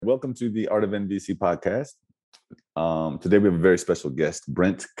Welcome to the Art of NVC podcast. Today we have a very special guest,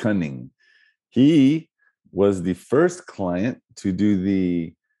 Brent Cunning. He was the first client to do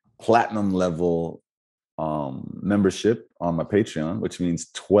the platinum level membership on my Patreon, which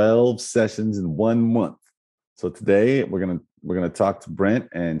means 12 sessions in 1 month. So today we're gonna talk to Brent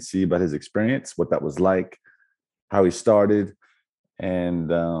and see about his experience, what that was like, how he started, and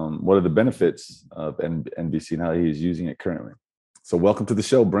what are the benefits of NVC and how he's using it currently. So welcome to the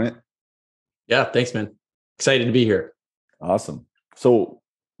show, Brent. Yeah, thanks, man. Excited to be here. Awesome. So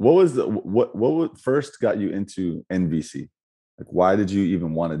what first got you into NVC? Like, why did you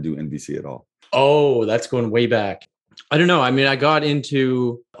even want to do NVC at all? Oh, that's going way back. I don't know. I mean, I got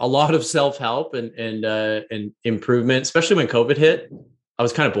into a lot of self-help and improvement, especially when COVID hit. I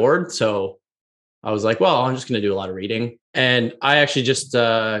was kind of bored, so I was like, well, I'm just going to do a lot of reading. And I actually just,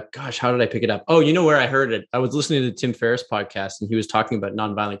 how did I pick it up? Oh, you know where I heard it? I was listening to the Tim Ferriss podcast and he was talking about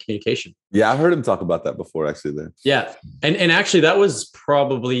nonviolent communication. Yeah, I heard him talk about that before, actually. There. Yeah. And actually that was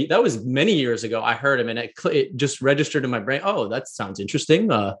many years ago. I heard him and it just registered in my brain. Oh, that sounds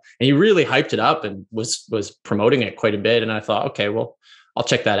interesting. And he really hyped it up and was promoting it quite a bit. And I thought, okay, well, I'll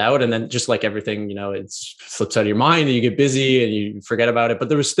check that out. And then just like everything, it slips out of your mind and you get busy and you forget about it. But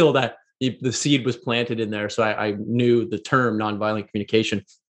there was still that. The seed was planted in there. So I knew the term nonviolent communication.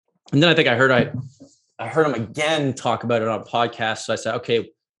 And then I think I heard him again talk about it on a podcast. So I said,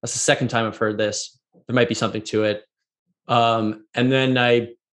 okay, that's the second time I've heard this. There might be something to it. And then I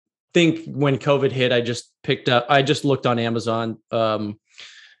think when COVID hit, I just looked on Amazon. And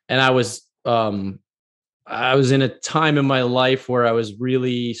I was in a time in my life where I was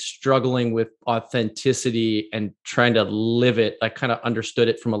really struggling with authenticity and trying to live it. I kind of understood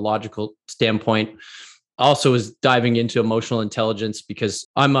it from a logical standpoint. I also was diving into emotional intelligence because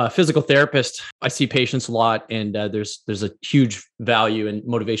I'm a physical therapist. I see patients a lot, and there's a huge value in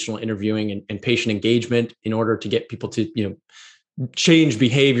motivational interviewing and patient engagement in order to get people to change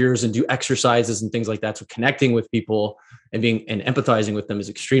behaviors and do exercises and things like that. So connecting with people and empathizing with them is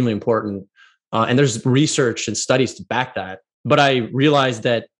extremely important. And there's research and studies to back that. But I realized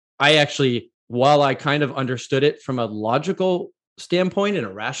that while I kind of understood it from a logical standpoint and a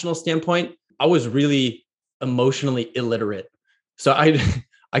rational standpoint, I was really emotionally illiterate. So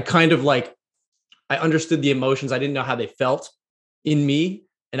I kind of I understood the emotions. I didn't know how they felt in me.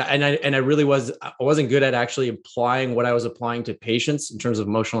 And I wasn't good at actually applying what I was applying to patients in terms of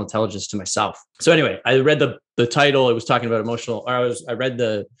emotional intelligence to myself. So anyway, I read the title. It was talking about I read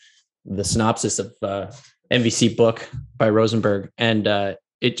the synopsis of NVC book by Rosenberg. And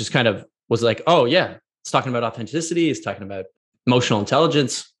it just kind of was like, oh yeah, it's talking about authenticity. It's talking about emotional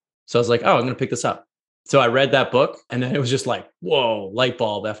intelligence. So I was like, oh, I'm going to pick this up. So I read that book and then it was just like, whoa, light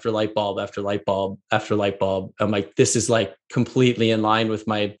bulb after light bulb after light bulb after light bulb. I'm like, this is like completely in line with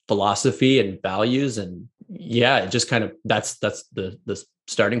my philosophy and values. And yeah, it just kind of, that's the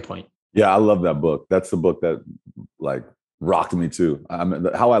starting point. Yeah, I love that book. That's the book that rocked me too.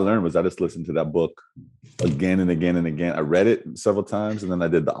 How I learned was I just listened to that book again and again and again. I read it several times and then I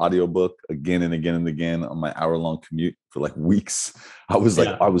did the audiobook again and again and again on my hour-long commute for like weeks. I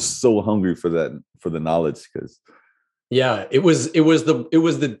was so hungry for the knowledge because it was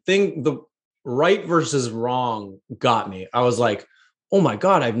the thing, the right versus wrong got me. I was like, oh my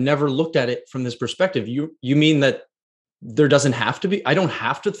God, I've never looked at it from this perspective. You mean that there doesn't have to be, I don't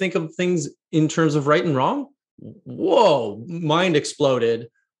have to think of things in terms of right and wrong? Whoa, mind exploded.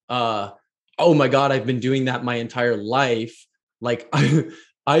 Oh my God, I've been doing that my entire life. Like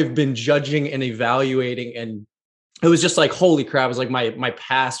I've been judging and evaluating, and it was just like, holy crap. It was like my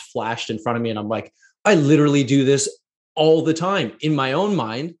past flashed in front of me. And I'm like, I literally do this all the time in my own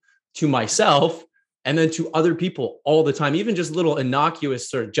mind to myself and then to other people all the time, even just little innocuous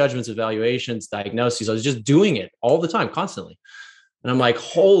sort of judgments, evaluations, diagnoses. I was just doing it all the time, constantly. And I'm like,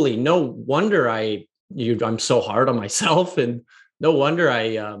 holy, no wonder I'm so hard on myself, and no wonder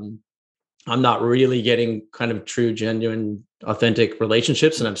I'm not really getting kind of true, genuine, authentic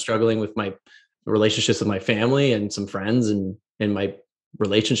relationships. And I'm struggling with my relationships with my family and some friends and my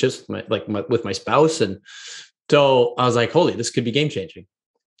relationships with my spouse. And so I was like, holy, this could be game changing.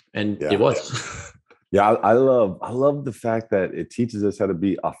 And It was. Yeah. I love the fact that it teaches us how to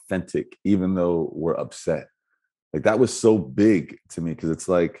be authentic, even though we're upset. Like that was so big to me. Cause it's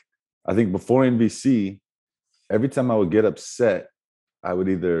like, I think before NVC, every time I would get upset, I would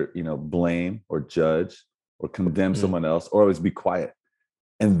either, blame or judge or condemn someone else, or always be quiet.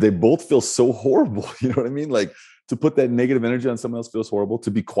 And they both feel so horrible. You know what I mean? Like to put that negative energy on someone else feels horrible.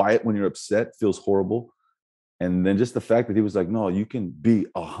 To be quiet when you're upset feels horrible. And then just the fact that he was like, no, you can be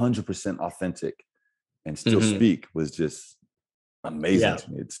 100% authentic and still speak was just amazing Yeah.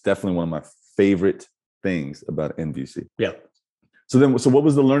 to me. It's definitely one of my favorite things about NVC. Yeah. So what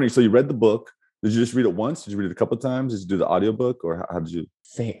was the learning? So you read the book. Did you just read it once? Did you read it a couple of times? Did you do the audiobook, or how did you?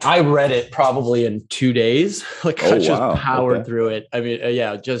 I read it probably in 2 days. Like I Oh, just wow. powered Okay. through it. I mean,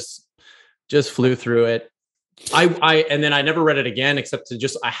 yeah, just flew through it. And then I never read it again, except to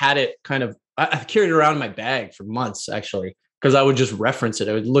just, I had it kind of, I carried it around in my bag for months actually, because I would just reference it.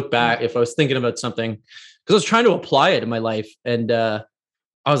 I would look back if I was thinking about something, because I was trying to apply it in my life. And I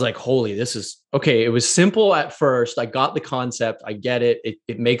was like, holy, this is okay. It was simple at first. I got the concept. I get it.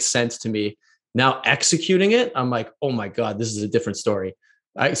 It makes sense to me. Now executing it, I'm like, oh my God, this is a different story.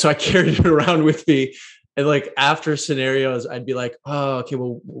 So I carried it around with me. And like after scenarios, I'd be like, oh, okay,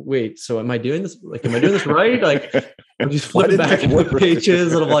 well, wait. So am I doing this? Like, am I doing this right? Like, I'm just flipping back the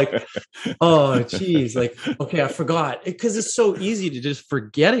pages and I'm like, oh, geez. Like, okay, I forgot. Because it's so easy to just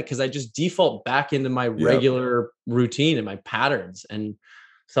forget it because I just default back into my regular routine and my patterns. And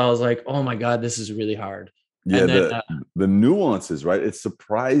so I was like, oh my God, this is really hard. Yeah, and then, the nuances, right? It's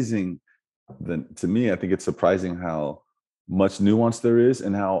surprising. To me, I think it's surprising how much nuance there is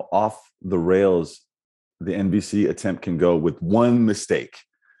and how off the rails the NVC attempt can go with one mistake.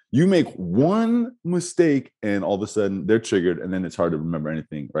 You make one mistake and all of a sudden they're triggered and then it's hard to remember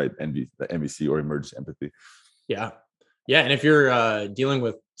anything, right? The NVC or emergency empathy. Yeah. Yeah. And if you're dealing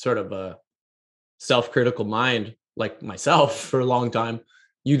with sort of a self-critical mind like myself for a long time,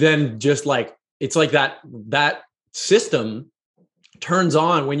 you then just like, it's like that system turns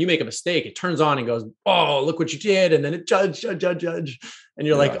on when you make a mistake. It turns on and goes, oh, look what you did. And then it judge. And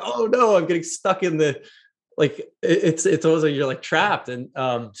you're like, oh no, I'm getting stuck in the, like, it's always like, you're like trapped. And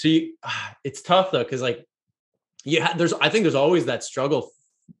it's tough though. Cause like, I think there's always that struggle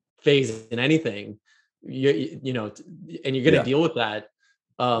phase in anything, you know, and you're going to deal with that.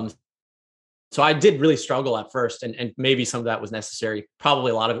 So I did really struggle at first, and maybe some of that was necessary.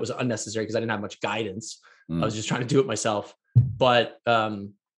 Probably a lot of it was unnecessary because I didn't have much guidance. I was just trying to do it myself. But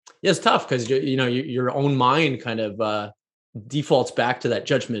it's tough because your own mind kind of defaults back to that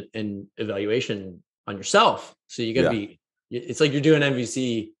judgment and evaluation on yourself. So you got to be. It's like you're doing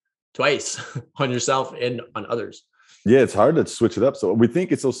NVC twice on yourself and on others. Yeah, it's hard to switch it up. So we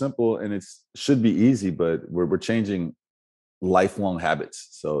think it's so simple and it should be easy, but we're changing lifelong habits.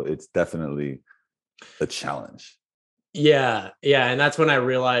 So it's definitely a challenge. Yeah. And that's when I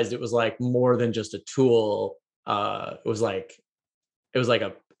realized it was like more than just a tool. It was like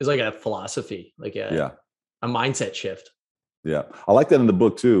a philosophy, like a mindset shift. Yeah. I like that in the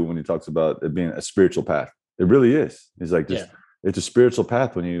book too, when he talks about it being a spiritual path. It really is. It's like it's a spiritual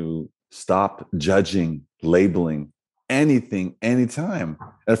path when you stop judging, labeling anything, anytime.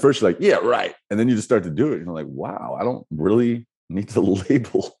 And at first you're like, yeah, right. And then you just start to do it. And you're like, wow, I don't really need to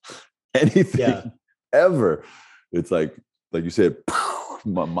label anything ever. It's like you said,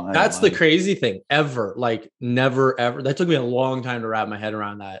 my mind. That's the crazy thing. Ever, like never, ever. That took me a long time to wrap my head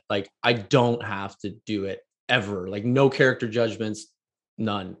around that. Like, I don't have to do it ever. Like, no character judgments,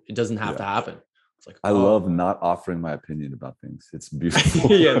 none. It doesn't have to happen. It's like, I love not offering my opinion about things. It's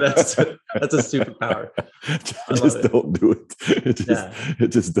beautiful. Yeah, that's a superpower. I just don't do it. It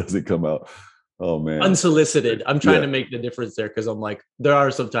just doesn't come out. Oh man. Unsolicited. I'm trying to make the difference there because I'm like, there are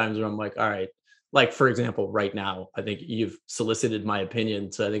some times where I'm like, all right, like for example, right now, I think you've solicited my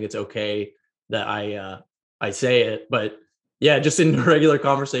opinion. So I think it's okay that I say it. But yeah, just in regular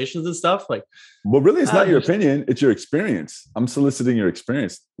conversations and stuff, like. But really, it's not your opinion; it's your experience. I'm soliciting your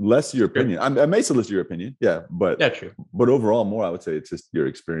experience, less your opinion. I may solicit your opinion, but true. But overall, more I would say it's just your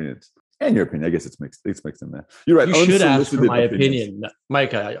experience and your opinion. I guess it's mixed. It's mixed in there. You're right. You should ask for my opinion,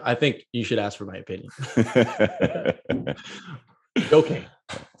 Mike. I think you should ask for my opinion. Okay.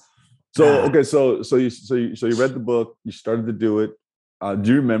 So you read the book. You started to do it.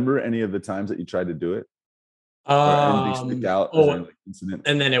 Do you remember any of the times that you tried to do it? Or anything stick out? Incident?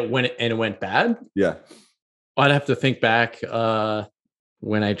 And then it went bad. Yeah, I'd have to think back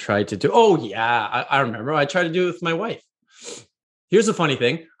when I tried to do. Oh yeah, I remember. I tried to do it with my wife. Here's the funny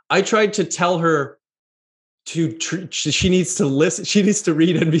thing: I tried to tell her she needs to listen. She needs to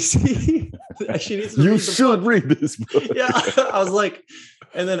read NVC. She needs to. You should read this book. Yeah, I was like,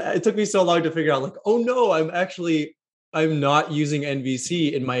 and then it took me so long to figure out. Like, oh no, I'm not using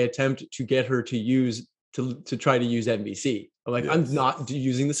NVC in my attempt to get her to use. To try to use NVC. I'm like, I'm not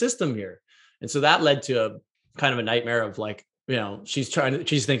using the system here. And so that led to a kind of a nightmare of like, she's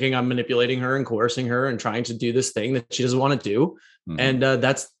thinking I'm manipulating her and coercing her and trying to do this thing that she doesn't want to do. Mm-hmm. And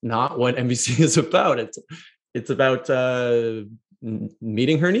that's not what NVC is about. It's about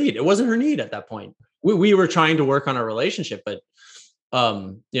meeting her need. It wasn't her need at that point. We were trying to work on our relationship, but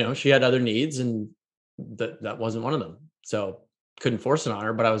she had other needs and that wasn't one of them. So couldn't force it on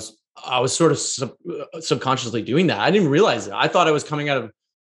her, but I was sort of subconsciously doing that. I didn't realize it. I thought I was coming out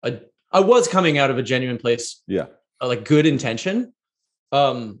of a genuine place, Yeah. like good intention.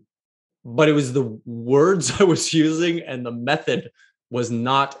 But it was the words I was using and the method was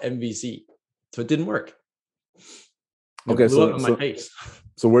not NVC. So it didn't work. It Okay. blew up in my face.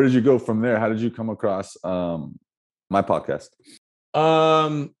 So where did you go from there? How did you come across my podcast?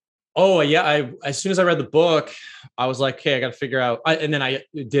 Oh yeah. As soon as I read the book, I was like, okay, I got to figure out. And then I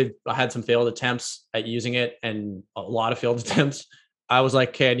had some failed attempts at using it and a lot of failed attempts. I was like,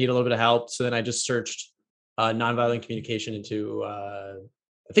 okay, I need a little bit of help. So then I just searched nonviolent communication into,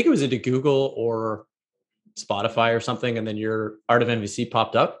 I think it was into Google or Spotify or something. And then your Art of NVC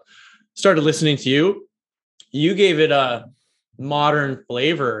popped up. Started listening to you. You gave it a modern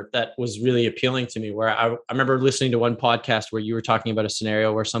flavor that was really appealing to me, where I remember listening to one podcast where you were talking about a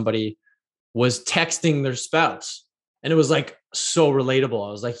scenario where somebody was texting their spouse and it was like so relatable.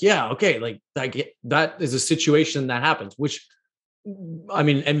 I was like, yeah, okay. Like that is a situation that happens, which I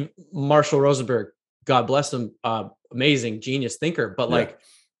mean, and Marshall Rosenberg, God bless him, amazing genius thinker, but like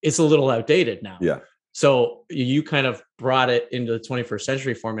it's a little outdated now. Yeah. So you kind of brought it into the 21st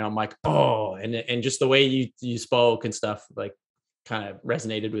century for me. I'm like, oh, and just the way you spoke and stuff, like kind of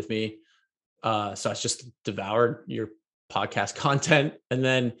resonated with me. So I just devoured your podcast content. And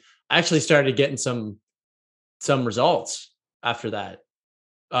then I actually started getting some results after that.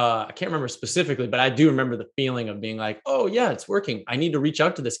 I can't remember specifically, but I do remember the feeling of being like, oh yeah, it's working. I need to reach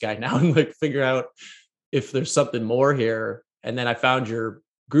out to this guy now and like figure out if there's something more here. And then I found your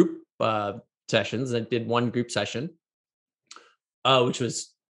group sessions. I did one group session, which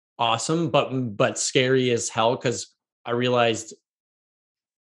was awesome, but scary as hell, because I realized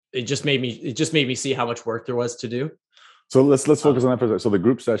it just made me see how much work there was to do. So let's focus on that for a second. So the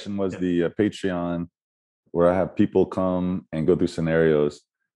group session was the Patreon, where I have people come and go through scenarios.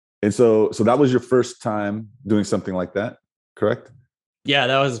 And so that was your first time doing something like that, correct? Yeah,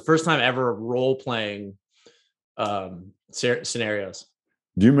 that was the first time ever role playing scenarios.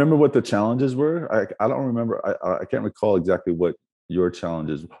 Do you remember what the challenges were? I don't remember. I can't recall exactly what your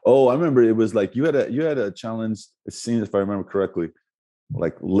challenges. Oh, I remember it was like you had a challenge. It seems, if I remember correctly,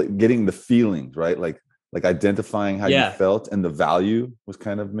 like getting the feelings, right? Like identifying how you felt, and the value was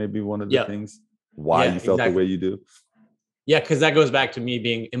kind of maybe one of the things why you felt the way you do. Yeah, because that goes back to me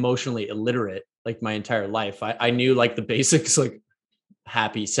being emotionally illiterate like my entire life. I knew like the basics, like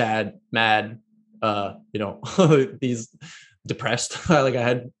happy, sad, mad, these depressed. Like I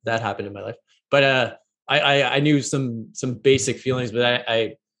had that happen in my life. But I knew some basic feelings, but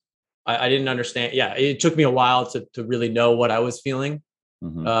I didn't understand. Yeah, it took me a while to really know what I was feeling.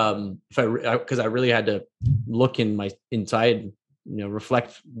 Mm-hmm. Because I really had to look inside,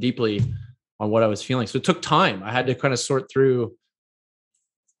 reflect deeply on what I was feeling. So it took time. I had to kind of sort through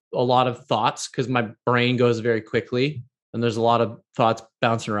a lot of thoughts because my brain goes very quickly and there's a lot of thoughts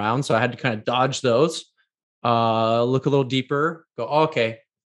bouncing around. So I had to kind of dodge those, look a little deeper, go, oh, okay,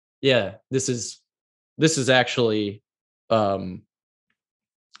 yeah, this is actually, the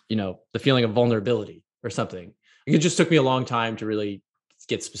feeling of vulnerability or something. It just took me a long time to really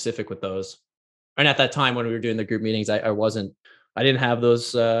get specific with those. And at that time when we were doing the group meetings, I didn't have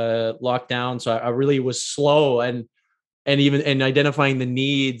those locked down. So I really was slow, and even identifying the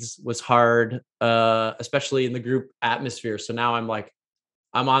needs was hard, especially in the group atmosphere. So now I'm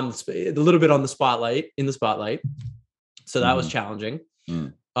on a little bit in the spotlight. So that was challenging.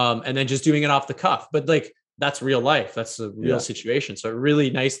 And then just doing it off the cuff, but like, that's real life. That's a real situation. So it really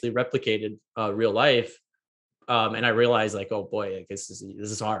nicely replicated real life. And I realized like, oh boy, like this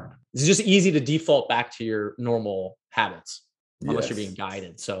is hard. It's just easy to default back to your normal habits unless you're being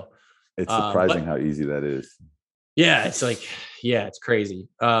guided. So it's surprising how easy that is. Yeah, it's like, it's crazy.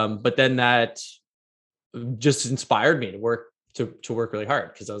 But then that just inspired me to work really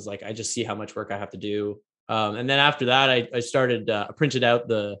hard, because I was like, I just see how much work I have to do. And then after that, I started, printed out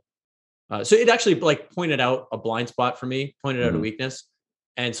so it actually like pointed out a blind spot for me, pointed out a weakness.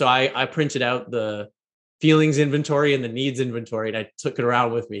 And so I printed out the feelings inventory and the needs inventory, and I took it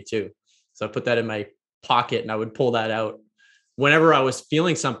around with me too. So I put that in my pocket and I would pull that out whenever I was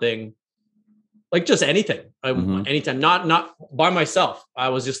feeling something, like just anything, anytime, not by myself. I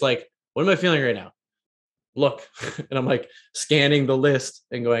was just like, what am I feeling right now? Look, and I'm like scanning the list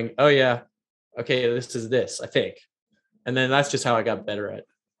and going, oh yeah, okay, this is this, I think. And then that's just how I got better at.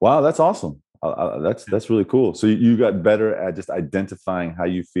 Wow, that's awesome. That's really cool. So you got better at just identifying how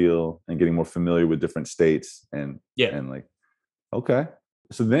you feel and getting more familiar with different states and like, okay.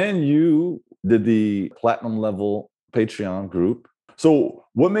 So then you did the platinum level Patreon group. So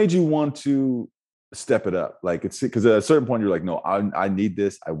what made you want to step it up? Like, it's because at a certain point you're like, no, I need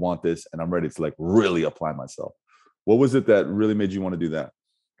this, I want this, and I'm ready to like really apply myself. What was it that really made you want to do that?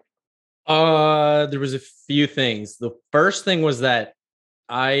 There was a few things. The first thing was that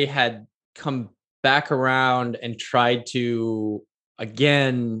I had come back around and tried to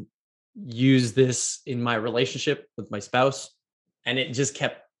again use this in my relationship with my spouse, and I just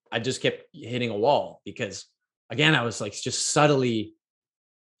kept hitting a wall because again, I was like just subtly,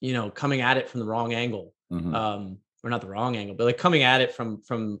 coming at it from the wrong angle. Mm-hmm. Or not the wrong angle, but like coming at it from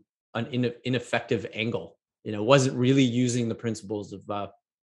an ineffective angle. Wasn't really using the principles of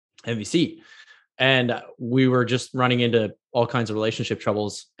NVC. And we were just running into all kinds of relationship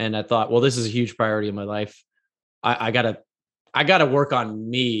troubles. And I thought, well, this is a huge priority in my life. I gotta work on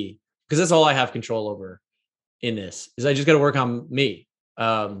me because that's all I have control over in this is I just got to work on me.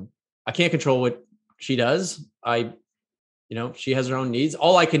 I can't control what she does. She has her own needs.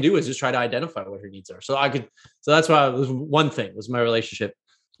 All I can do is just try to identify what her needs are. So that's why it was one thing was my relationship.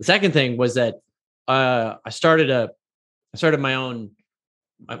 The second thing was that I started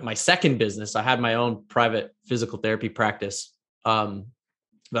my second business. I had my own private physical therapy practice. But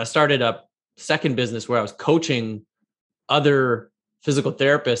I started a second business where I was coaching other physical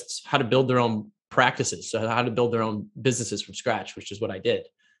therapists how to build their own practices. So how to build their own businesses from scratch, which is what I did.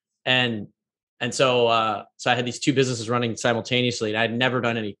 So I had these two businesses running simultaneously, and I'd never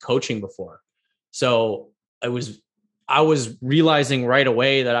done any coaching before. So I was realizing right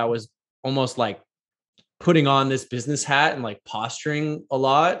away that I was almost like putting on this business hat and like posturing a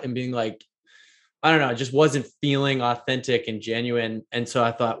lot and being like, I don't know, I just wasn't feeling authentic and genuine. And so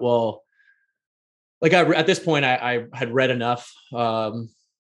I thought, well, like at this point I had read enough of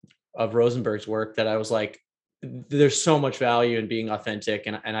Rosenberg's work that I was like, there's so much value in being authentic.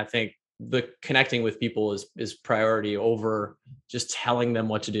 And I think the connecting with people is priority over just telling them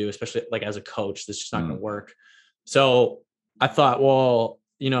what to do, especially like as a coach. That's just not going to work. So I thought, well,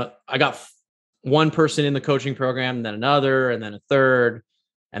 I got one person in the coaching program, and then another, and then a third,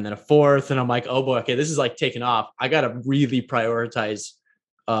 and then a fourth. And I'm like, oh boy, okay, this is like taking off. I got to really prioritize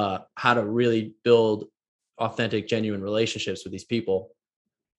how to really build authentic, genuine relationships with these people.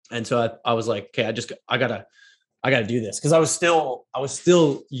 And so I was like, okay, I gotta do this. Cause I was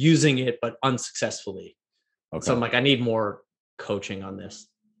still using it, but unsuccessfully. Okay. So I'm like, I need more coaching on this.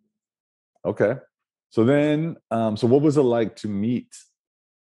 Okay. So then, so what was it like to meet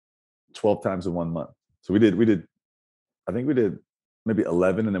 12 times in 1 month? So we did, I think we did maybe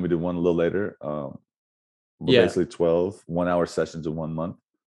 11, and then we did one a little later. Basically 12 1-hour sessions in 1 month.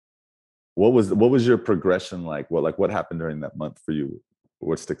 What was your progression like? What happened during that month for you?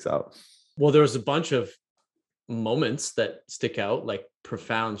 What sticks out? Well, there was a bunch of moments that stick out, like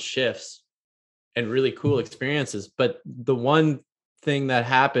profound shifts and really cool experiences. But the one thing that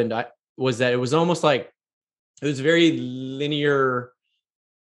happened was that it was almost like it was very linear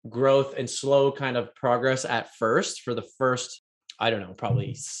growth and slow kind of progress at first for the first, I don't know,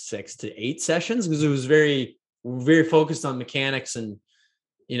 probably 6 to 8 sessions, because it was very, very focused on mechanics and,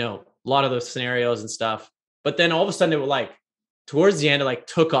 a lot of those scenarios and stuff. But then all of a sudden it would like towards the end, it like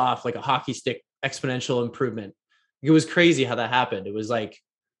took off like a hockey stick exponential improvement. It was crazy how that happened. It was like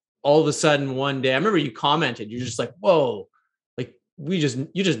all of a sudden one day, I remember you commented, you're just like, whoa, like you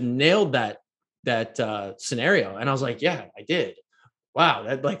just nailed that scenario. And I was like, yeah, I did. Wow.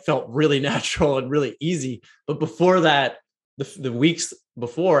 That like felt really natural and really easy. But before that, the weeks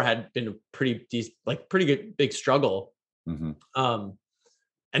before had been a pretty good, big struggle. Mm-hmm.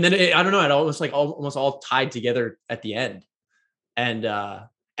 And then I don't know, it almost all tied together at the end. And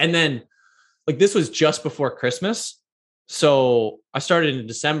then like this was just before Christmas. So I started in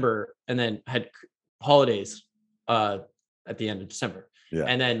December and then had holidays at the end of December. Yeah.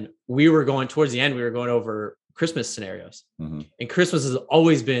 And then towards the end, we were going over Christmas scenarios. Mm-hmm. And Christmas has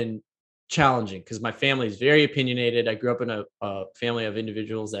always been challenging because my family is very opinionated. I grew up in a family of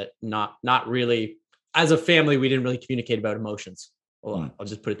individuals that not really, as a family, we didn't really communicate about emotions a lot. I'll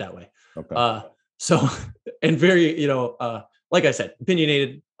just put it that way. Okay. So, and very, like I said,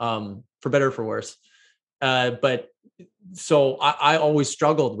 opinionated, for better or for worse. But so I always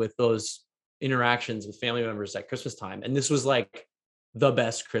struggled with those interactions with family members at Christmas time. And this was like the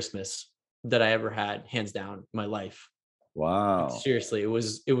best Christmas that I ever had, hands down, in my life. Wow. Like, seriously, it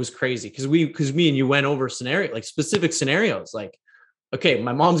was crazy. Cause me and you went over specific scenarios, like, okay,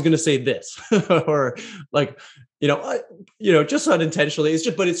 my mom's going to say this, or like, just unintentionally. It's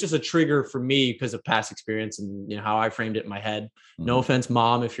just a trigger for me because of past experience and how I framed it in my head. Mm-hmm. No offense,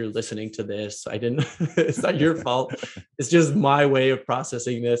 Mom, if you're listening to this, it's not your fault. It's just my way of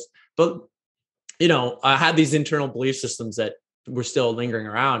processing this. But, I had these internal belief systems that we're still lingering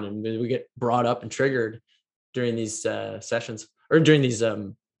around, and we get brought up and triggered during these sessions, or during these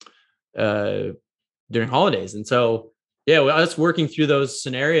during holidays. And so, yeah, us working through those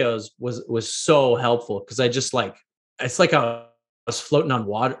scenarios was so helpful, because I just like, it's like I was floating on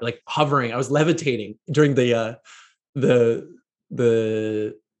water, like hovering. I was levitating during the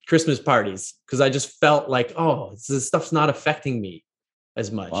Christmas parties, because I just felt like, oh, this stuff's not affecting me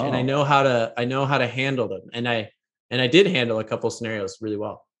as much. Wow. And I know how to handle them. And I did handle a couple of scenarios really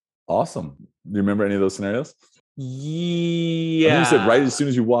well. Awesome. Do you remember any of those scenarios? Yeah. I think you said right as soon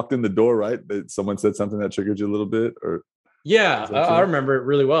as you walked in the door, right? That someone said something that triggered you a little bit, or yeah, I remember it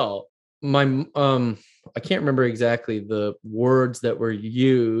really well. My I can't remember exactly the words that were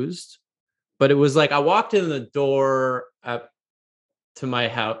used, but it was like I walked in the door to my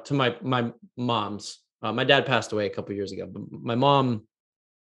house, to my mom's. My dad passed away a couple of years ago, but my mom,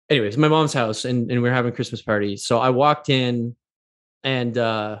 anyways, my mom's house, and we were having a Christmas party. So I walked in,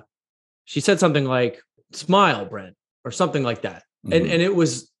 and she said something like, "Smile, Brent," or something like that. And it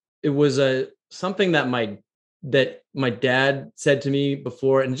was something that my dad said to me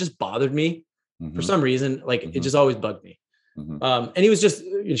before, and it just bothered me for some reason. Like it just always bugged me.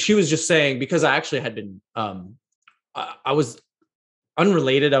 And she was just saying, because I actually had been, I was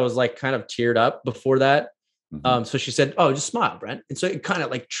unrelated. I was like kind of teared up before that. So she said, "Oh, just smile, Brent." And so it kind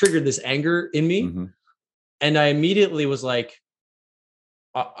of like triggered this anger in me. And I immediately was like,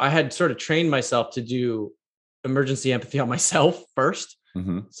 I had sort of trained myself to do emergency empathy on myself first.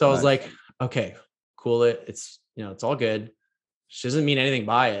 So I was like, okay, cool it. It's, it's all good. She doesn't mean anything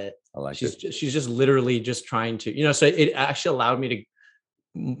by it. I like she's just literally just trying to, so it actually allowed me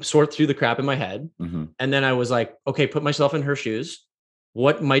to sort through the crap in my head. And then I was like, okay, put myself in her shoes.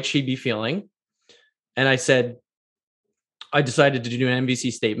 What might she be feeling? And I decided to do an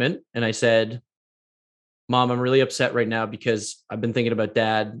NVC statement. And I said, "Mom, I'm really upset right now because I've been thinking about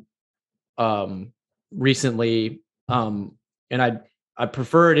Dad recently. And I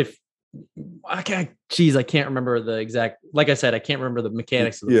prefer it if I can't remember the exact, like I said, I can't remember the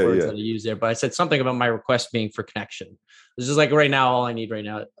mechanics of the words that I used there, but I said something about my request being for connection. It's just like right now, all I need right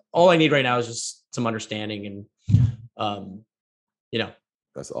now is just some understanding. And,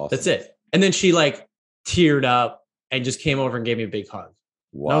 that's awesome. That's it." And then she like teared up and just came over and gave me a big hug.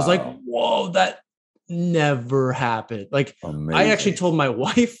 Wow. And I was like, whoa, that never happened. Like, amazing. I actually told my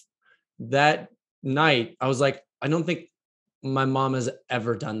wife that night, I was like, I don't think my mom has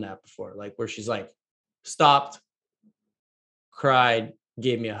ever done that before. Like where she's like stopped, cried,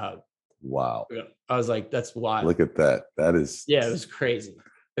 gave me a hug. Wow. I was like, that's wild. Look at that. That is. Yeah, it was crazy.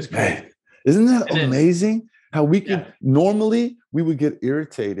 It was crazy. Man, isn't that amazing? How we could normally we would get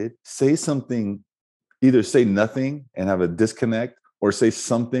irritated, say something, either say nothing and have a disconnect, or say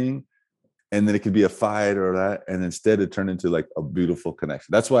something and then it could be a fight or that, and instead it turned into like a beautiful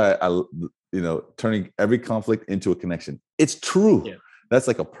connection. That's why I turning every conflict into a connection. It's true. Yeah. That's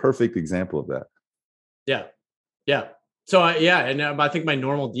like a perfect example of that. Yeah. So I think my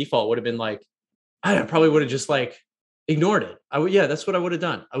normal default would have been like, I probably would have just like ignored it. That's what I would have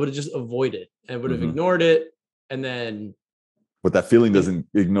done. I would have just avoided, and I would have ignored it. And then, but that feeling doesn't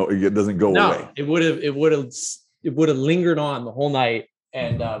go away. It would have lingered on the whole night.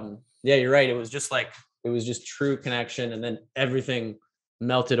 And you're right. It was just true connection. And then everything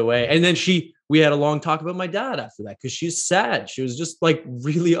melted away. And then we had a long talk about my dad after that, because she's sad. She was just like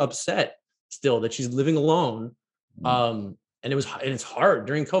really upset still that she's living alone. And it's hard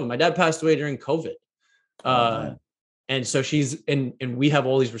during COVID. My dad passed away during COVID. And so and we have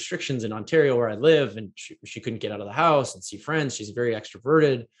all these restrictions in Ontario where I live, and she couldn't get out of the house and see friends. She's very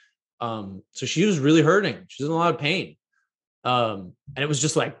extroverted. So she was really hurting. She was in a lot of pain. And it was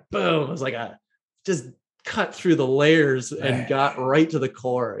just like, boom. It was like just cut through the layers and got right to the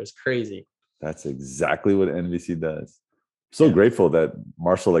core. It was crazy. That's exactly what NVC does. So grateful that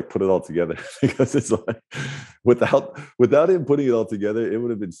Marshall like put it all together, because it's like without him putting it all together, it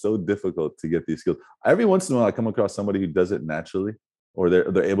would have been so difficult to get these skills. Every once in a while, I come across somebody who does it naturally, or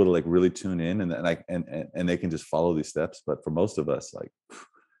they're able to like really tune in and they can just follow these steps. But for most of us, like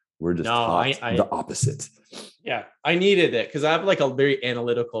we're just taught the opposite. Yeah, I needed it because I have like a very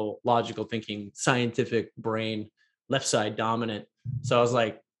analytical, logical thinking, scientific brain, left side dominant. So I was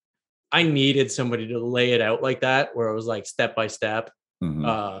like, I needed somebody to lay it out like that, where it was like step by step.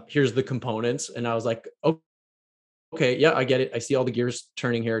 Here's the components. And I was like, okay, yeah, I get it. I see all the gears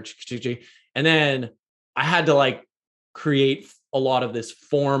turning here. And then I had to like create a lot of this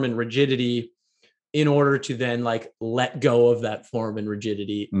form and rigidity in order to then like let go of that form and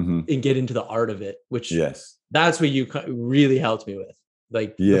rigidity and get into the art of it, which that's what you really helped me with.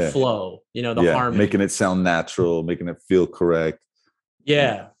 like the Yeah. flow, the Yeah. harmony. Making it sound natural, making it feel correct.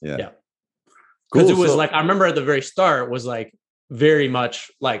 Yeah. Yeah. Yeah. Because Cool. it was So, like, I remember at the very start was like very much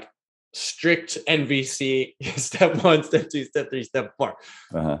like strict NVC, step 1, step 2, step 3, step 4.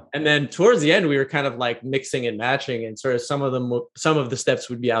 uh-huh. And then towards the end, we were kind of like mixing and matching, and sort of some of the steps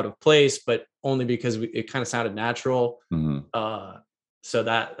would be out of place, but only because it kind of sounded natural. Mhm. So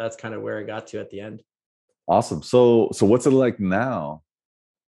that's kind of where I got to at the end. Awesome. So what's it like now?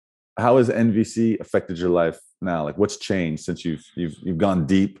 How has NVC affected your life now? Like, what's changed since you've gone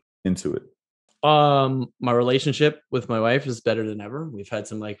deep into it? My relationship with my wife is better than ever. We've had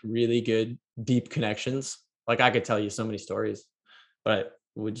some like really good, deep connections. Like I could tell you so many stories, but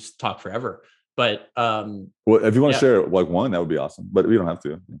we'd just talk forever. But Well, if you want to share like one, that would be awesome. But we don't have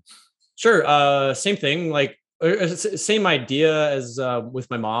to. Sure. Same thing. Like same idea as with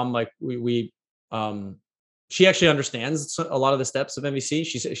my mom. Like we she actually understands a lot of the steps of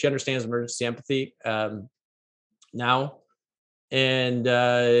NVC. She understands emergency empathy now. And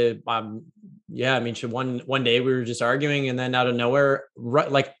yeah, I mean, one day we were just arguing, and then out of nowhere,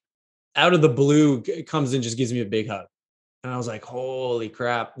 right, like out of the blue, comes in, just gives me a big hug, and I was like, "Holy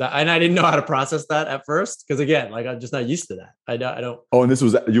crap!" And I didn't know how to process that at first, because again, like I'm just not used to that. I don't. Oh, and this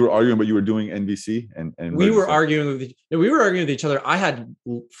was, you were arguing, but you were doing NVC and we were arguing with each other. I had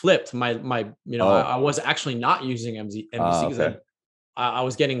flipped my I was actually not using NVC because okay. I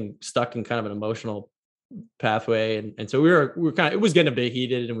was getting stuck in kind of an emotional pathway, and so we were kind of, it was getting a bit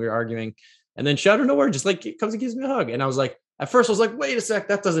heated, and we were arguing, and then she out of nowhere just like comes and gives me a hug, and I was like, at first I was like, wait a sec,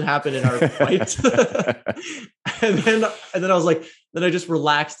 that doesn't happen in our fight. and then I was like, then I just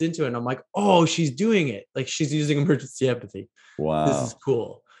relaxed into it, and I'm like, oh, she's doing it, like she's using emergency empathy. Wow, this is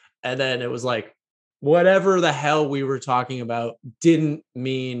cool. And then it was like, whatever the hell we were talking about didn't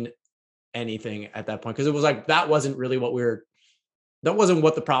mean anything at that point, because it was like, that wasn't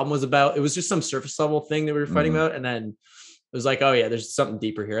what the problem was about. It was just some surface level thing that we were fighting about. And then it was like, oh yeah, there's something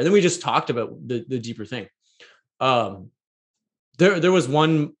deeper here. And then we just talked about the deeper thing. There was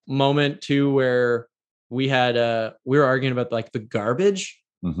one moment too where we were arguing about like the garbage.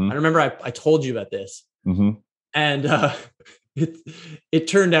 I remember I told you about this, and it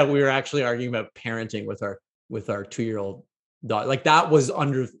turned out we were actually arguing about parenting with our 2-year-old daughter. Like that was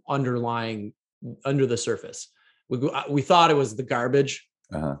underlying under the surface. We thought it was the garbage,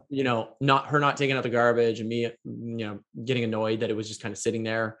 not taking out the garbage, and me, getting annoyed that it was just kind of sitting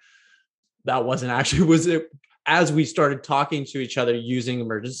there. That wasn't actually, was it. As we started talking to each other using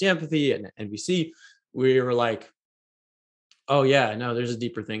emergency empathy and NVC, we were like, oh yeah, no, there's a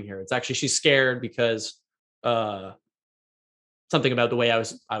deeper thing here. It's actually, she's scared because something about the way I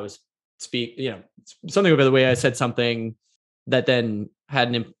was something about the way I said something that then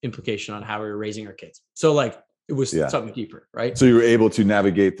had an implication on how we were raising our kids. So like, it was something deeper, right? So you were able to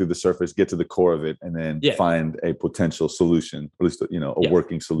navigate through the surface, get to the core of it, and then find a potential solution, at least a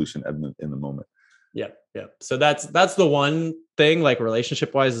working solution in the moment. Yeah. So that's the one thing, like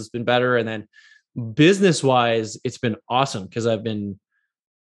relationship wise, it's been better, and then business wise, it's been awesome because I've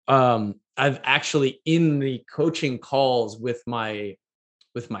actually, in the coaching calls with my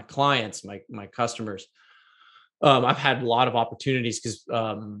clients, my customers, I've had a lot of opportunities because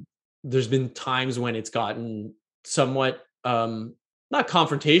there's been times when it's gotten somewhat not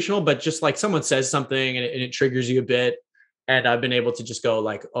confrontational, but just like someone says something and it triggers you a bit, and I've been able to just go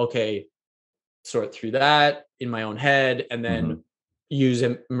like, okay, sort through that in my own head, and then use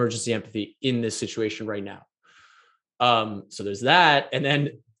emergency empathy in this situation right now. So there's that, and then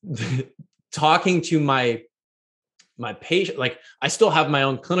talking to my patient, like I still have my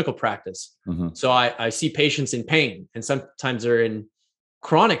own clinical practice. So I see patients in pain, and sometimes they're in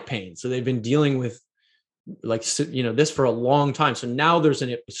chronic pain. So they've been dealing with this for a long time. So now there's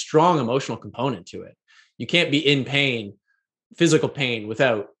a strong emotional component to it. You can't be in pain, physical pain,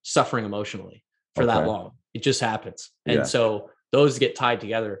 without suffering emotionally for that long. It just happens. And so those get tied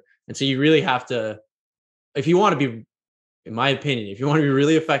together. And so you really have to, if you want to be, in my opinion, if you want to be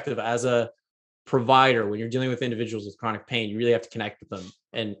really effective as a provider when you're dealing with individuals with chronic pain, you really have to connect with them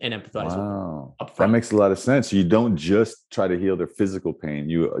and empathize with them upfront. That makes a lot of sense. You don't just try to heal their physical pain.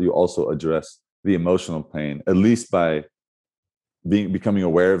 You also address the emotional pain, at least by becoming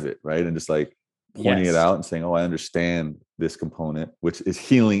aware of it, right? And just like pointing it out and saying, oh, I understand this component, which is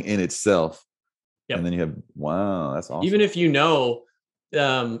healing in itself. And then you have, wow, that's awesome. Even if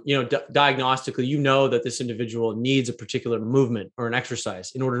diagnostically, that this individual needs a particular movement or an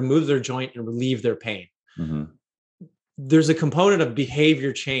exercise in order to move their joint and relieve their pain. There's a component of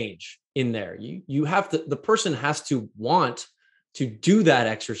behavior change in there. You have to, the person has to want to do that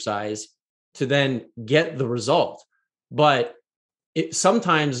exercise to then get the result. But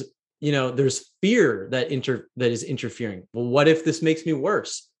sometimes, there's fear that is interfering. Well, what if this makes me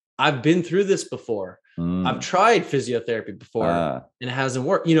worse? I've been through this before. I've tried physiotherapy before and it hasn't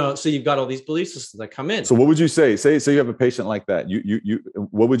worked, so you've got all these belief systems that come in. So what would you say you have a patient like that,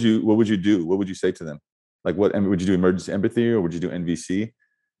 what would you do? What would you say to them? Like, what, and would you do emergency empathy or would you do NVC?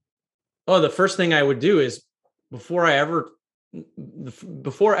 Oh, the first thing I would do is before ever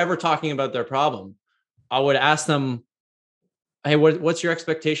talking about their problem, I would ask them, hey, what's your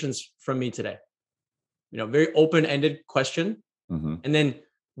expectations from me today? Very open-ended question. Mm-hmm. And then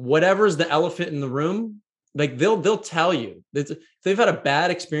whatever's the elephant in the room, like they'll tell you. If they've had a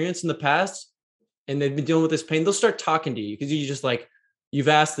bad experience in the past and they've been dealing with this pain, they'll start talking to you because you've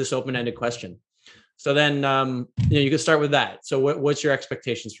asked this open-ended question. So then, you can start with that. So what's your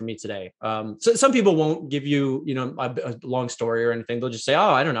expectations for me today? So some people won't give you, a long story or anything. They'll just say,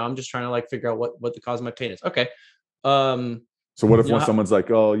 oh, I don't know. I'm just trying to figure out what the cause of my pain is. Okay. So what if when someone's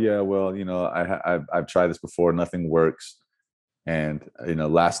like, oh yeah, well, I've tried this before, nothing works. And,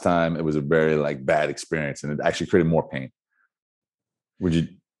 last time it was a very bad experience and it actually created more pain. Would you?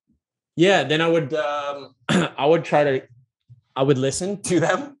 Yeah. Then I would, I would listen to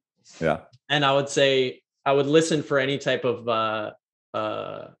them. Yeah. And I would say, I would listen for any type of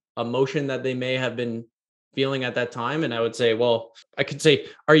emotion that they may have been feeling at that time. And I would say, well, I could say,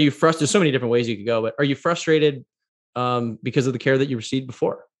 are you frustrated? There's so many different ways you could go, but are you frustrated because of the care that you received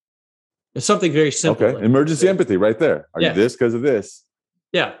before? It's something very simple. Okay. Emergency empathy right there. Are you this because of this?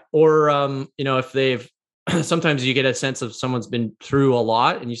 Yeah. Or, if they've, sometimes you get a sense of someone's been through a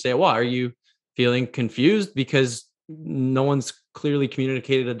lot and you say, well, are you feeling confused because no one's clearly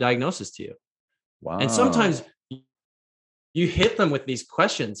communicated a diagnosis to you? Wow. And sometimes you hit them with these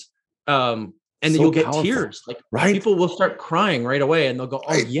questions, and then you'll get powerful tears. People will start crying right away and they'll go,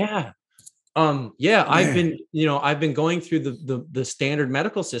 oh yeah. Yeah, man. I've been going through the standard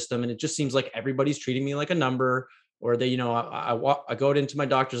medical system and it just seems like everybody's treating me like a number, or they, I go into my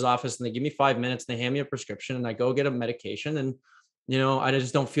doctor's office and they give me 5 minutes and they hand me a prescription and I go get a medication and, I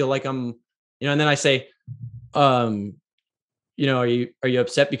just don't feel like I'm, and then I say, are you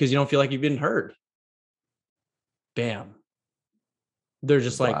upset because you don't feel like you've been heard? Bam. They're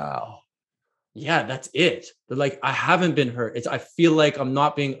just like, wow. Yeah, that's it. They're like, I haven't been hurt. I feel like I'm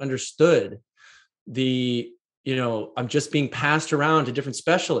not being understood. I'm just being passed around to different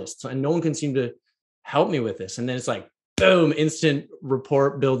specialists and no one can seem to help me with this. And then it's like, boom, instant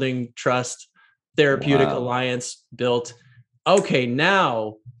rapport building, trust, therapeutic alliance built. Okay,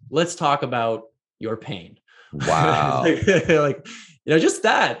 now let's talk about your pain. Wow. Just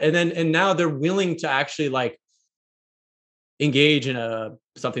that. And now they're willing to actually engage in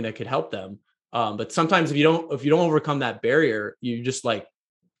something that could help them. But sometimes if you don't overcome that barrier, you just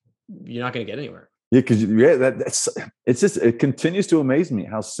you're not going to get anywhere. Yeah. Cause it continues to amaze me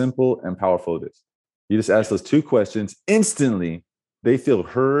how simple and powerful it is. You just ask those two questions instantly. They feel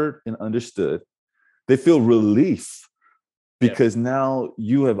heard and understood. They feel relief because now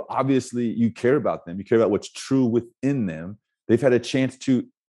you have you care about them. You care about what's true within them. They've had a chance to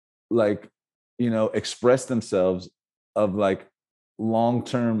express themselves of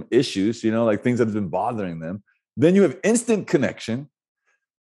long-term issues, things that have been bothering them. Then you have instant connection.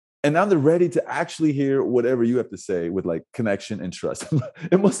 And now they're ready to actually hear whatever you have to say with connection and trust.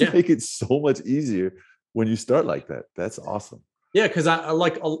 It must make it so much easier when you start like that. That's awesome. Yeah. Cause I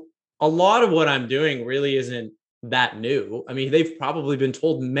a lot of what I'm doing really isn't that new. I mean, they've probably been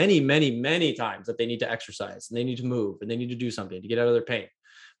told many, many, many times that they need to exercise and they need to move and they need to do something to get out of their pain.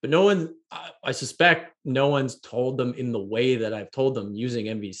 But I suspect no one's told them in the way that I've told them using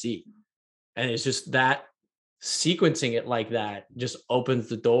NVC. And it's just that sequencing it like that just opens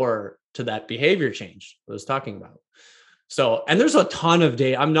the door to that behavior change I was talking about. So, and there's a ton of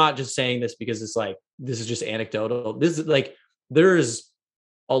data. I'm not just saying this because it's this is just anecdotal. This is there's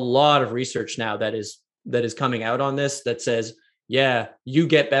a lot of research now that is coming out on this that says, yeah, you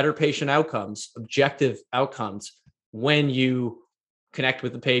get better patient outcomes, objective outcomes when you connect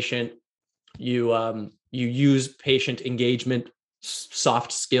with the patient, you use patient engagement,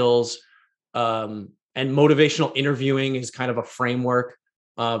 soft skills, and motivational interviewing is kind of a framework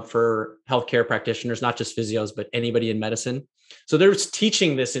for healthcare practitioners, not just physios, but anybody in medicine. So they're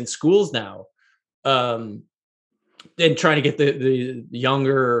teaching this in schools now, and trying to get the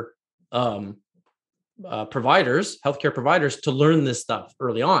younger healthcare providers to learn this stuff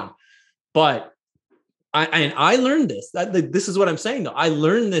early on. But I learned this. This is what I'm saying, though. I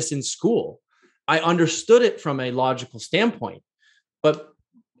learned this in school. I understood it from a logical standpoint, but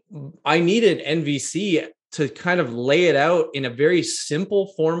I needed NVC to kind of lay it out in a very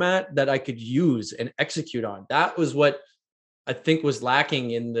simple format that I could use and execute on. That was what I think was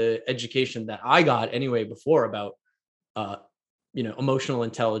lacking in the education that I got anyway before about, emotional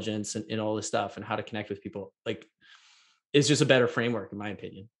intelligence and all this stuff and how to connect with people. Like, it's just a better framework in my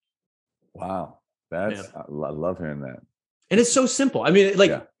opinion. Wow. Yeah. I love hearing that. And it's so simple. I mean, like,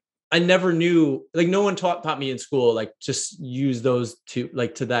 Yeah. I never knew, like, no one taught me in school, like, just use those two,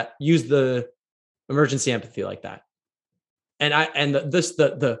 like, use the emergency empathy like that. And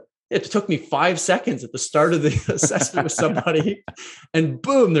it took me 5 seconds at the start of the assessment with somebody, and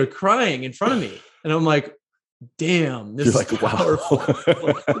boom, they're crying in front of me. And I'm like, damn, this is powerful. Wow.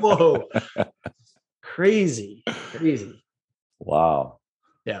 Like, whoa. Crazy. Wow.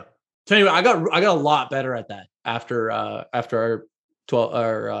 Yeah. So anyway, I got a lot better at that after our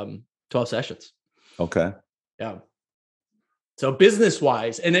 12 sessions. Okay. Yeah. So business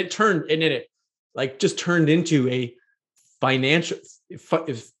wise, and it like just turned into a financial,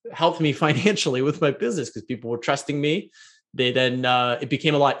 helped me financially with my business because people were trusting me. They then, it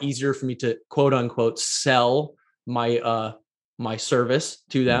became a lot easier for me to quote unquote sell my service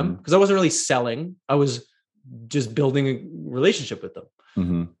to them, because I wasn't really selling. I was just building a relationship with them.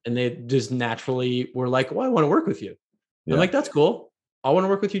 Mm-hmm. And they just naturally were like, well, I want to work with you. Yeah. I'm like, that's cool. I want to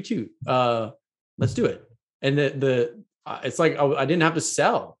work with you too. Let's do it. And it's like, I didn't have to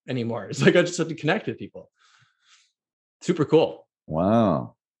sell anymore. It's like, I just had to connect with people. Super cool.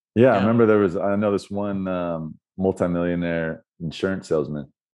 Wow. Yeah. I remember I know this one multimillionaire insurance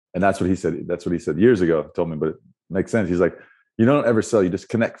salesman, and that's what he said years ago, told me, but it makes sense. He's like, you don't ever sell, you just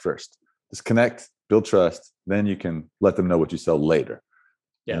connect first. Just connect, build trust, then you can let them know what you sell later.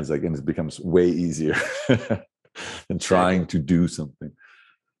 Yeah. And it's like, and it becomes way easier than trying to do something.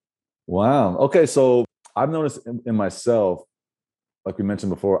 Wow. Okay. So I've noticed in myself, like we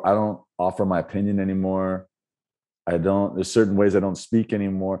mentioned before, I don't offer my opinion anymore. There's certain ways I don't speak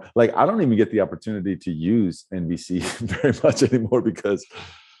anymore. Like, I don't even get the opportunity to use NVC very much anymore because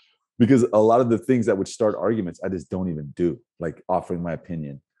a lot of the things that would start arguments, I just don't even do, like offering my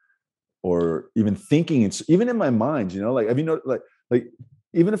opinion or even thinking. It's even in my mind, like, have you know, like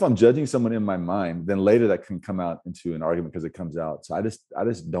even if I'm judging someone in my mind, then later that can come out into an argument because it comes out. So I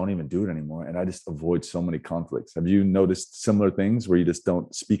just don't even do it anymore. And I just avoid so many conflicts. Have you noticed similar things where you just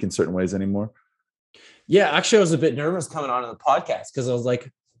don't speak in certain ways anymore? Yeah, actually, I was a bit nervous coming on the podcast because I was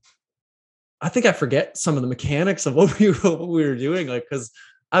like, I think I forget some of the mechanics of what we were doing, like, because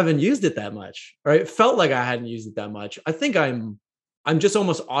I haven't used it that much, right? It felt like I hadn't used it that much. I think I'm just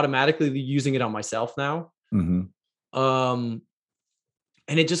almost automatically using it on myself now. Mm-hmm.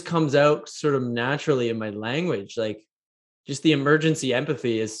 And it just comes out sort of naturally in my language. Like, just the emergency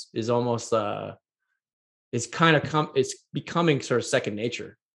empathy is almost it's becoming sort of second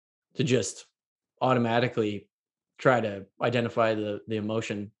nature to just automatically try to identify the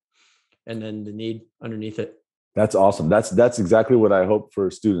emotion and then the need underneath it. That's awesome. That's exactly what I hope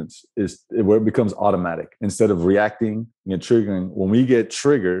for students, is where it becomes automatic instead of reacting and triggering. When we get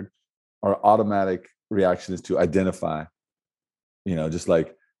triggered, our automatic reaction is to identify, just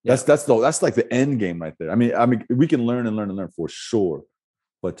like that's like the end game right there. I mean, we can learn and learn for sure,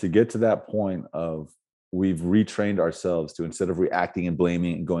 but to get to that point of we've retrained ourselves to, instead of reacting and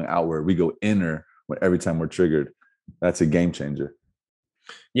blaming and going outward, we go inner every time we're triggered. That's a game changer.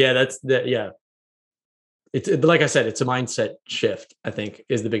 Yeah, yeah. It's like I said, it's a mindset shift, I think,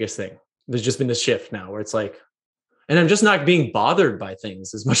 is the biggest thing. There's just been this shift now where it's like, and I'm just not being bothered by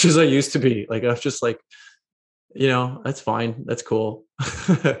things as much as I used to be. Like, I was just like, that's fine. That's cool.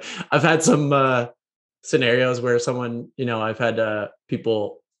 I've had some scenarios where someone, I've had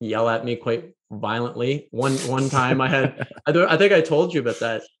people yell at me quite violently. One time I think I told you about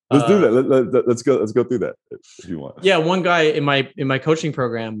that. Let's do that. Let's go through that if you want. Yeah, one guy in my coaching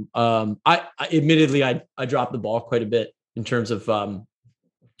program, I admittedly I dropped the ball quite a bit in terms of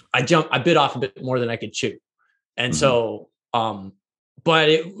I bit off a bit more than I could chew, and so but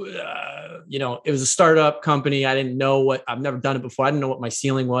it it was a startup company. I didn't know I've never done it before. I didn't know what my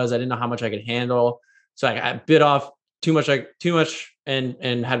ceiling was. I didn't know how much I could handle, so I bit off too much,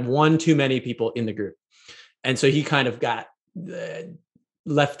 and had one too many people in the group, and so he kind of got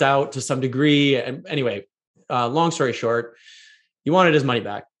left out to some degree. And anyway, long story short, he wanted his money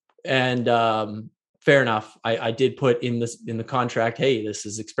back, and fair enough. I did put in the contract, hey, this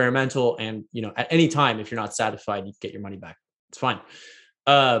is experimental, and at any time, if you're not satisfied, you get your money back. It's fine.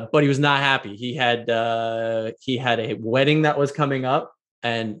 But he was not happy. He had a wedding that was coming up,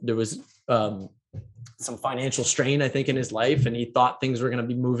 and there was some financial strain, I think, in his life, and he thought things were going to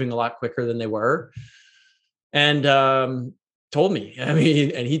be moving a lot quicker than they were. And told me, and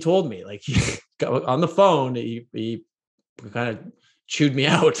he told me, like, he got on the phone, he kind of chewed me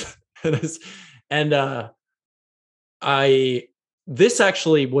out. and this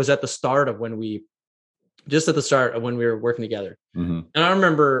actually was at the start of when we were working together. Mm-hmm. And I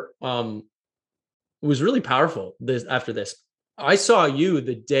remember, it was really powerful. After this, I saw you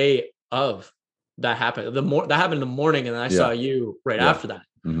the day of that happened. That happened in the morning, and then I saw you right after that.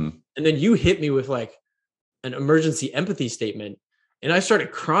 Mm-hmm. And then you hit me with like an emergency empathy statement, and I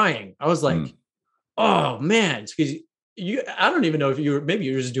started crying. I was like, "Oh man," because I don't even know if maybe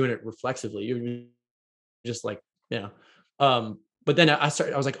you were just doing it reflexively. You were just like, yeah. But then I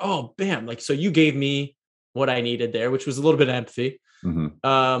was like, "Oh, bam!" Like, so you gave me what I needed there, which was a little bit of empathy.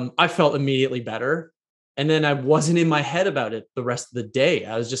 Mm-hmm. I felt immediately better. And then I wasn't in my head about it the rest of the day.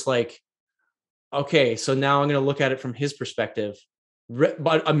 I was just like, okay, so now I'm going to look at it from his perspective.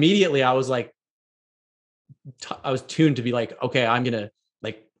 But immediately I was like, I was tuned to be like, okay, I'm going to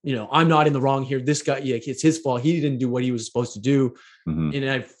like, I'm not in the wrong here. This guy, it's his fault. He didn't do what he was supposed to do. Mm-hmm. And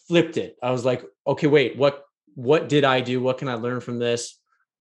I flipped it. I was like, okay, wait, what did I do? What can I learn from this?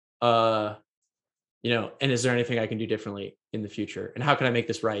 And is there anything I can do differently in the future? And how can I make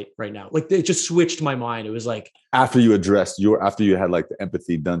this right now? Like, it just switched my mind. It was like, after you had like the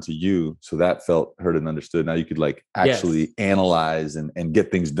empathy done to you, so that felt heard and understood. Now you could like actually analyze and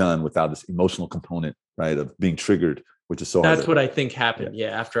get things done without this emotional component, right, of being triggered, which is so hard. That's what I think happened. Yeah.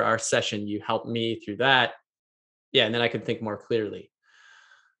 After our session, you helped me through that. Yeah. And then I could think more clearly.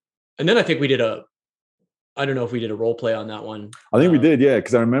 And then I think I don't know if we did a role play on that one. I think we did. Yeah.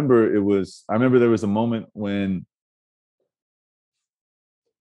 Cause I remember there was a moment when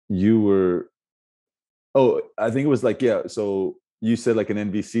you were, I think it was like, yeah. So you said like an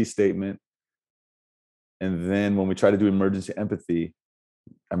NVC statement. And then when we tried to do emergency empathy,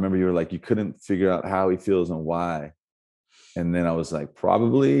 I remember you were like, you couldn't figure out how he feels and why. And then I was like,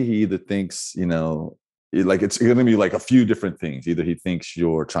 probably he either thinks, like it's going to be like a few different things. Either he thinks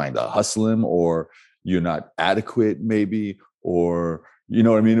you're trying to hustle him, or you're not adequate, maybe, or, you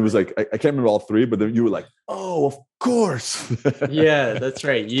know what I mean? It was like, I can't remember all three, but then you were like, oh, of course. Yeah, that's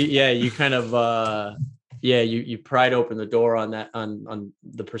right. You kind of, you pried open the door on that, on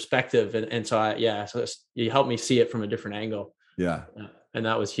the perspective. And so so you helped me see it from a different angle. Yeah. And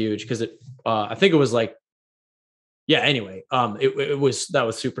that was huge because I think it was like, anyway, that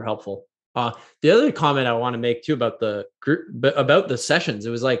was super helpful. The other comment I want to make too about the group, about the sessions, it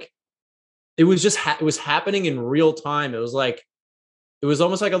was like, it was happening in real time. It was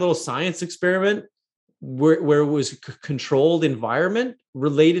almost like a little science experiment where it was a controlled environment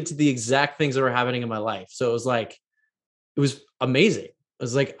related to the exact things that were happening in my life. So it was amazing. It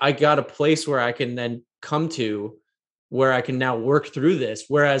was like, I got a place where I can then come to where I can now work through this.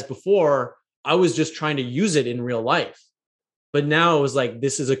 Whereas before I was just trying to use it in real life, but now it was like,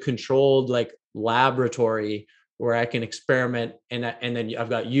 this is a controlled like laboratory where I can experiment. And then I've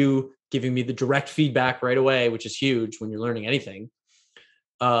got you giving me the direct feedback right away, which is huge when you're learning anything.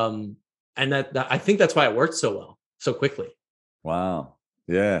 And that I think that's why it worked so well, so quickly. Wow.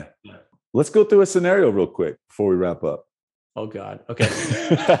 Yeah. Let's go through a scenario real quick before we wrap up. Oh God. Okay.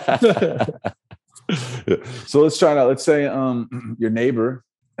 So let's try it out. Let's say your neighbor,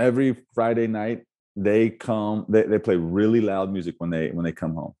 every Friday night, they play really loud music when they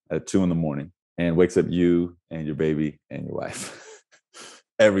come home at 2 a.m. and wakes up you and your baby and your wife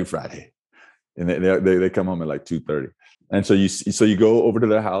every Friday. And they come home at like 2:30. And so you go over to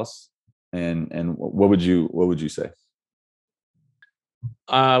their house and what would you say?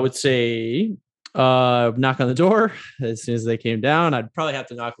 I would say knock on the door as soon as they came down. I'd probably have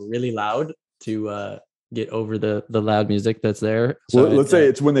to knock really loud to get over the loud music that's there. So let's say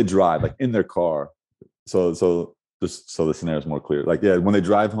it's when they drive, like in their car. So just so the scenario is more clear. Like, yeah, when they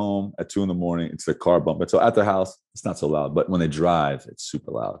drive home at 2 a.m, it's their car bumping. So at their house, it's not so loud, but when they drive, it's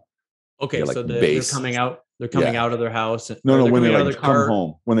super loud. Okay, like so they're coming out. They're coming out of their house. No, when they like come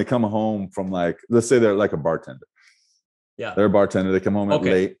home. When they come home from like, let's say they're like a bartender. Yeah, they're a bartender. They come home at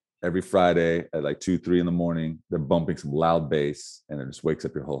late every Friday at like 2-3 a.m. They're bumping some loud bass, and it just wakes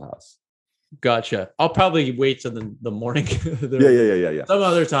up your whole house. Gotcha. I'll probably wait till the morning. Yeah. Some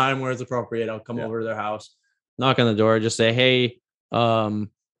other time where it's appropriate, I'll come over to their house, knock on the door, just say, "Hey,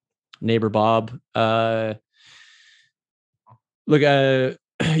 neighbor Bob, look,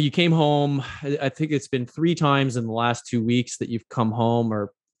 you came home. I think it's been 3 times in the last 2 weeks that you've come home,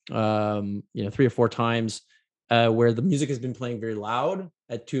 or 3 or 4 times where the music has been playing very loud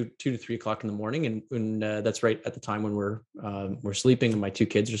at 2 to 3 o'clock in the morning, and that's right at the time when we're sleeping and my 2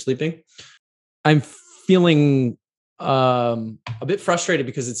 kids are sleeping. I'm feeling a bit frustrated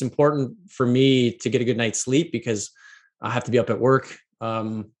because it's important for me to get a good night's sleep because I have to be up at work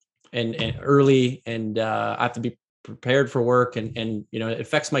and early, and I have to be prepared for work, and it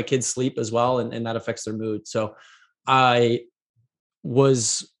affects my kids' sleep as well, and that affects their mood. So I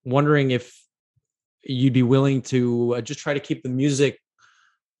was wondering if you'd be willing to just try to keep the music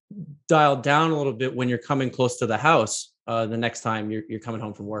dialed down a little bit when you're coming close to the house the next time you're coming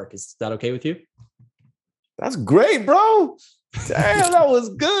home from work. Is that okay with you? That's great, bro. Damn, that was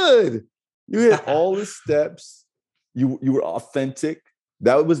good. You hit all the steps. You were authentic.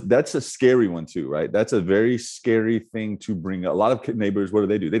 That's a scary one too, right? That's a very scary thing to bring. A lot of neighbors, what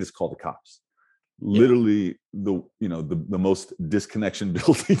do? They just call the cops. Literally, the most disconnection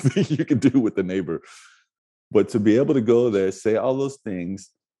building thing you can do with the neighbor. But to be able to go there, say all those things,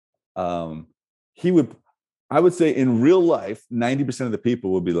 I would say in real life, 90% of the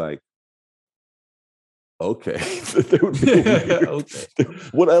people would be like, okay. They would be okay.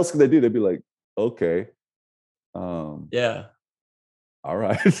 What else can they do? They'd be like, okay. Yeah. All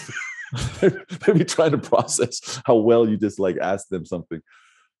right. They'd be trying to process how well you just like asked them something.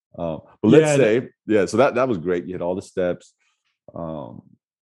 But let's say, so that was great. You hit all the steps.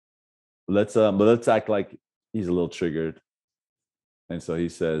 Let's act like he's a little triggered. And so he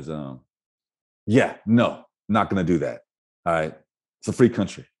says, yeah, no, not going to do that. All right. It's a free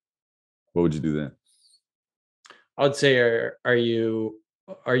country. What would you do then? I would say, are you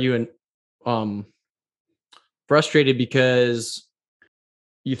frustrated because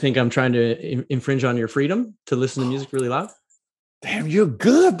you think I'm trying to infringe on your freedom to listen to music really loud? Damn, you're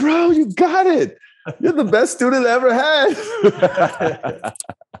good, bro. You got it. You're the best student I ever had.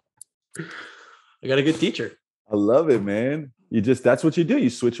 I got a good teacher. I love it, man. That's what you do.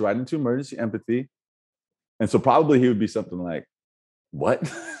 You switch right into emergency empathy. And so probably he would be something like, what?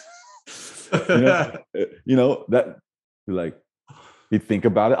 That like, you think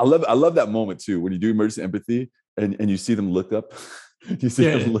about it. I love that moment too, when you do emergency empathy and you see them look up. You see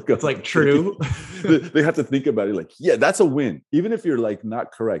them look up. It's like true. They have to think about it like, yeah, that's a win. Even if you're like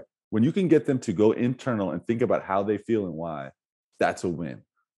not correct, when you can get them to go internal and think about how they feel and why, that's a win.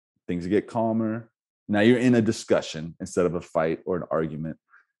 Things get calmer. Now you're in a discussion instead of a fight or an argument.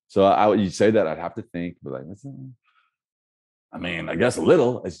 So you say that, I'd have to think, but like, I mean, I guess a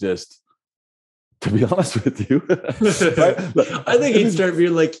little. It's just, to be honest with you, right? I think he'd start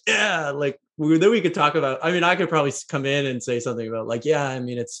being like, yeah, like then we could talk about. I mean, I could probably come in and say something about like, yeah, I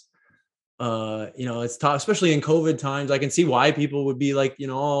mean, it's, it's tough, especially in COVID times. I can see why people would be like,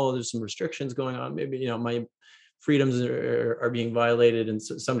 oh, there's some restrictions going on. Maybe my freedoms are being violated in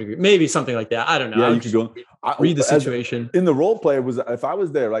some degree. Maybe something like that. I don't know. Yeah, you could go read the situation. In the role play if I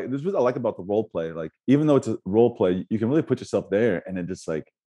was there, like this is what I like about the role play. Like even though it's a role play, you can really put yourself there, and it just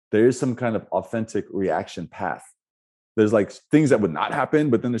like there is some kind of authentic reaction path. There's like things that would not happen,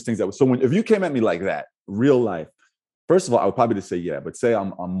 but then there's things that would. So if you came at me like that, real life, first of all, I would probably just say yeah, but say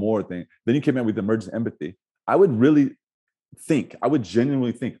I'm more thing. Then you came at me with emergent empathy. I would really think. I would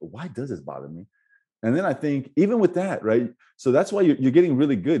genuinely think, why does this bother me? And then I think even with that, right? So that's why you're getting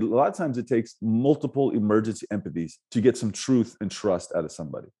really good. A lot of times it takes multiple emergency empathies to get some truth and trust out of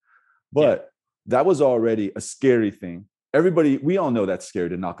somebody. But that was already a scary thing. We all know that's scary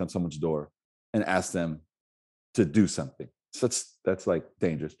to knock on someone's door and ask them to do something. So that's like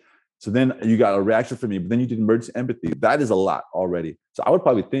dangerous. So then you got a reaction from me, but then you did emergency empathy. That is a lot already. So I would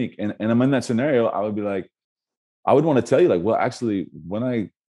probably think, and I'm in that scenario, I would be like, I would want to tell you like, well, actually, when I,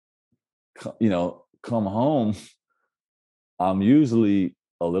 come home, I'm usually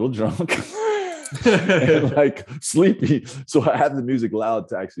a little drunk and like sleepy. So I have the music loud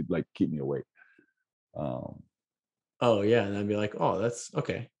to actually like keep me awake. Oh yeah. And I'd be like, oh, that's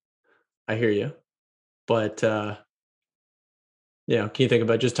okay. I hear you. But can you think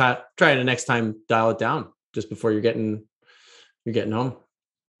about just try the next time, dial it down just before you're getting home?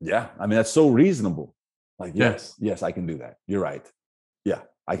 Yeah. I mean, that's so reasonable. Like, yes, I can do that. You're right. Yeah,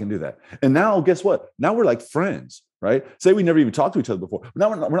 I can do that. And now guess what? Now we're like friends, right? Say we never even talked to each other before. Now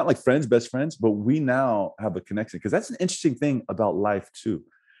we're not like friends, best friends, but we now have a connection. Because that's an interesting thing about life too,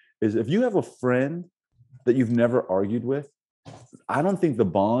 is if you have a friend that you've never argued with, I don't think the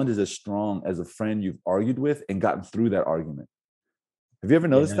bond is as strong as a friend you've argued with and gotten through that argument. Have you ever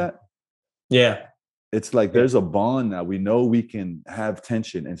noticed that? Yeah. It's like there's a bond now. We know we can have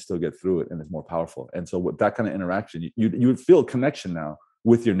tension and still get through it, and it's more powerful. And so with that kind of interaction, you would feel a connection now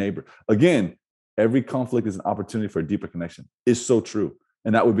with your neighbor. Again, every conflict is an opportunity for a deeper connection. It's so true.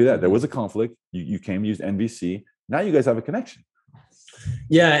 And that would be that. There was a conflict. You came, used NVC. Now you guys have a connection.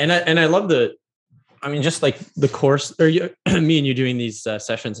 Yeah. And I love just like the course, or me and you doing these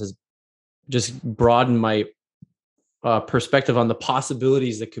sessions has just broadened my perspective on the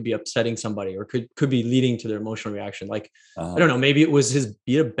possibilities that could be upsetting somebody or could be leading to their emotional reaction. Like, I don't know, maybe it was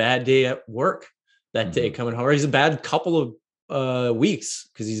he had a bad day at work that day coming home, or he's a bad couple weeks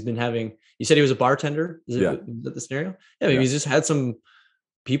because he's been having. You said he was a bartender. Is that the scenario? Yeah, maybe he's just had some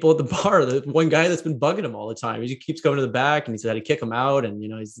people at the bar. The one guy that's been bugging him all the time. He keeps going to the back, and he said he kick him out. And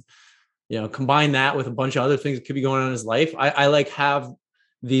he's combine that with a bunch of other things that could be going on in his life. I like have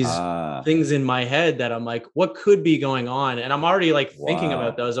these things in my head that I'm like, what could be going on? And I'm already like thinking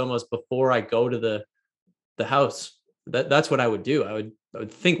about those almost before I go to the house. That's what I would do. I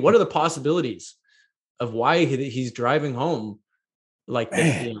would think, what are the possibilities of why he's driving home like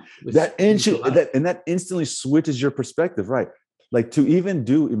this? That instantly switches your perspective, right? Like to even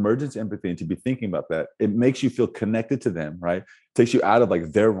do emergency empathy and to be thinking about that, it makes you feel connected to them, right? Takes you out of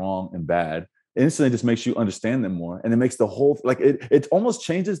like they're wrong and bad. It instantly just makes you understand them more. And it makes the whole, like it almost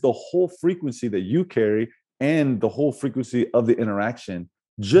changes the whole frequency that you carry and the whole frequency of the interaction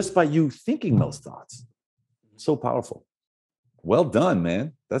just by you thinking those thoughts. So powerful. Well done,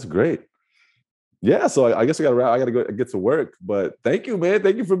 man. That's great. Yeah. So I guess I got to go get to work, but thank you, man.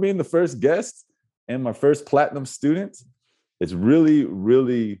 Thank you for being the first guest and my first platinum student. It's really,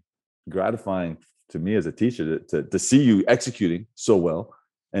 really gratifying to me as a teacher to see you executing so well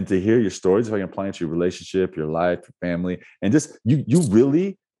and to hear your stories, how you're applying to your relationship, your life, your family, and just you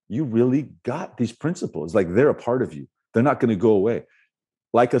really got these principles. Like they're a part of you. They're not going to go away.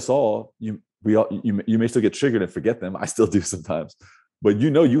 Like us all, you may still get triggered and forget them. I still do sometimes, but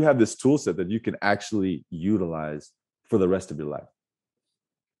you have this tool set that you can actually utilize for the rest of your life.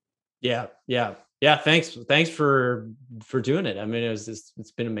 Yeah. Thanks for doing it. I mean,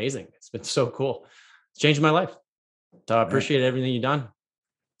 it's been amazing. It's been so cool. It's changed my life. So I appreciate everything you've done.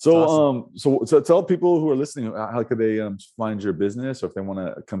 So, awesome. So tell people who are listening, how could they find your business, or if they want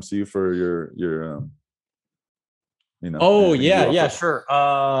to come see you for your Oh yeah, sure.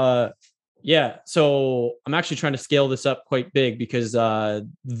 Yeah. So I'm actually trying to scale this up quite big because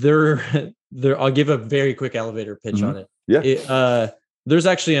there. I'll give a very quick elevator pitch on it. Yeah. There's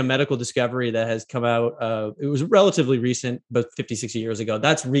actually a medical discovery that has come out. It was relatively recent, but 50, 60 years ago.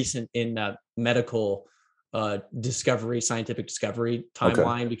 That's recent in medical discovery, scientific discovery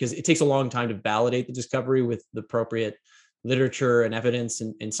timeline, because it takes a long time to validate the discovery with the appropriate literature and evidence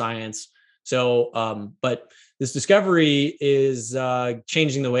in science. So, but this discovery is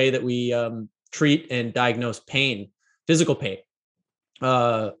changing the way that we treat and diagnose pain, physical pain.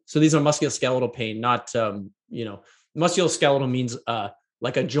 So these are musculoskeletal pain, not, musculoskeletal means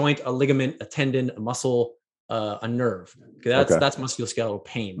like a joint, a ligament, a tendon, a muscle, a nerve. That's musculoskeletal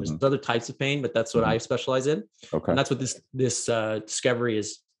pain. There's other types of pain, but that's what I specialize in. And that's what this discovery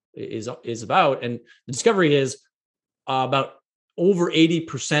is about. And the discovery is about over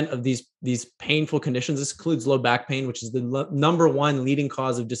 80% of these painful conditions. This includes low back pain, which is the number one leading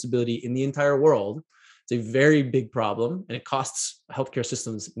cause of disability in the entire world. It's a very big problem, and it costs healthcare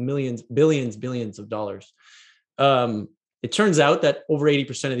systems millions, billions of dollars. It turns out that over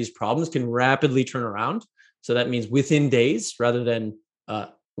 80% of these problems can rapidly turn around. So that means within days rather than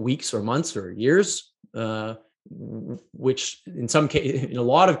weeks or months or years, which in a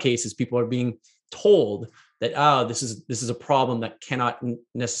lot of cases, people are being told that, this is a problem that cannot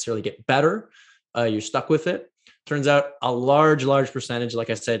necessarily get better. You're stuck with it. Turns out a large percentage, like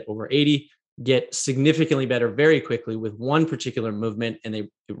I said, over 80, get significantly better very quickly with one particular movement, and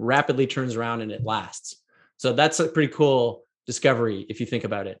it rapidly turns around and it lasts. So that's a pretty cool discovery if you think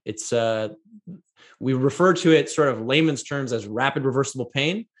about it. It's we refer to it sort of layman's terms as rapid reversible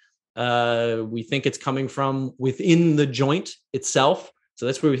pain. We think it's coming from within the joint itself. So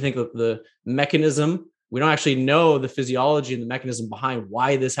that's where we think of the mechanism. We don't actually know the physiology and the mechanism behind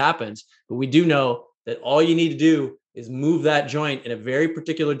why this happens, but we do know that all you need to do is move that joint in a very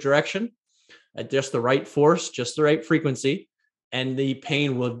particular direction at just the right force, just the right frequency, and the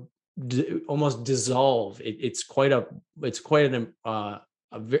pain will almost dissolve. It's quite a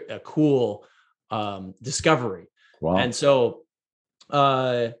cool discovery. Wow. And so,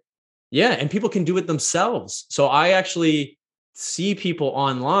 and people can do it themselves. So I actually see people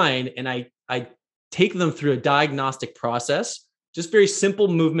online, and I take them through a diagnostic process, just very simple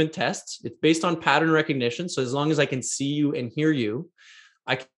movement tests. It's based on pattern recognition. So as long as I can see you and hear you,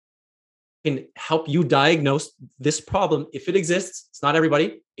 I can help you diagnose this problem if it exists. It's not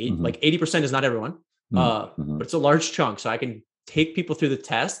everybody. Like 80% is not everyone, but it's a large chunk. So I can take people through the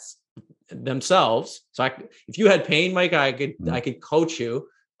tests themselves. So if you had pain, Mike, I could coach you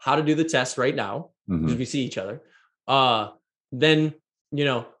how to do the test right now because we see each other. Then,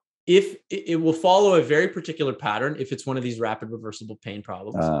 if it will follow a very particular pattern, if it's one of these rapid reversible pain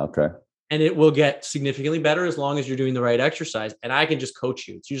problems. And it will get significantly better as long as you're doing the right exercise. And I can just coach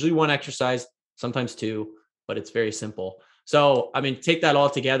you. It's usually one exercise, sometimes two, but it's very simple. So, I mean, take that all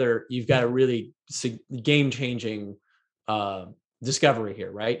together. You've got a really game-changing discovery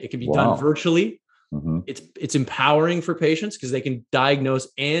here, right? It can be done Wow. virtually. Mm-hmm. It's empowering for patients because they can diagnose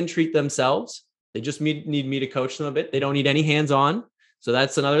and treat themselves. They just need me to coach them a bit. They don't need any hands-on. So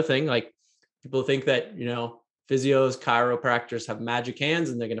that's another thing. Like people think that, physios, chiropractors have magic hands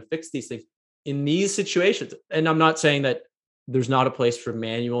and they're going to fix these things in these situations. And I'm not saying that there's not a place for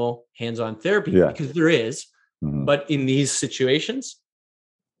manual hands-on therapy because there is, but in these situations,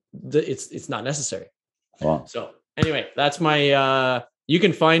 it's not necessary. Wow. So anyway, that's my, you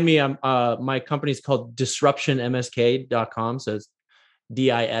can find me on, my company's called disruptionmsk.com. So it's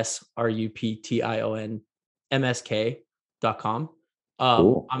disruptionmsk.com.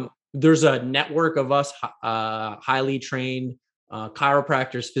 Cool. There's a network of us, highly trained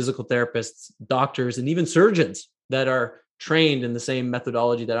chiropractors, physical therapists, doctors, and even surgeons that are trained in the same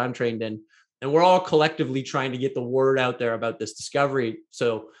methodology that I'm trained in. And we're all collectively trying to get the word out there about this discovery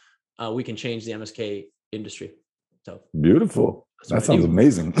so we can change the MSK industry. So beautiful. That sounds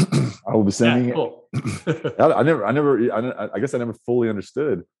amazing. I will be sending it. Cool. I guess I never fully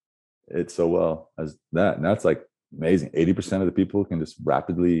understood it so well as that. And that's like amazing. 80% of the people can just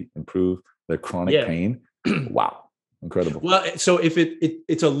rapidly improve their chronic pain. Wow. Incredible. Well, so if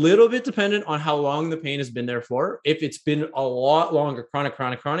it's a little bit dependent on how long the pain has been there for. If it's been a lot longer, chronic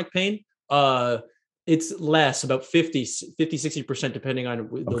pain, it's less, about 60%, depending on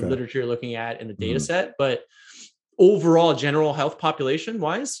the literature you're looking at and the data set. But overall, general health population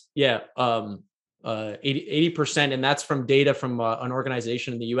wise, 80%. And that's from data from an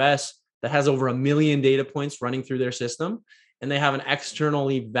organization in the US that has over 1 million data points running through their system. And they have an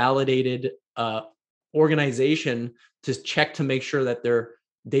externally validated organization to check to make sure that their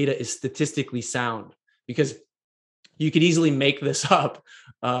data is statistically sound, because you could easily make this up,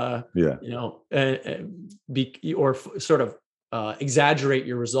 or sort of exaggerate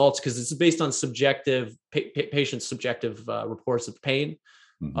your results because it's based on subjective patient subjective reports of pain.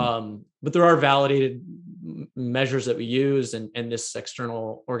 But there are validated measures that we use, and this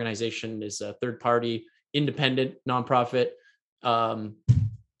external organization is a third-party, independent nonprofit,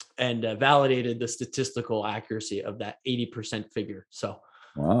 and validated the statistical accuracy of that 80% figure. So,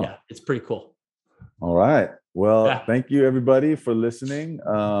 yeah, it's pretty cool. All right. Well, thank you everybody for listening.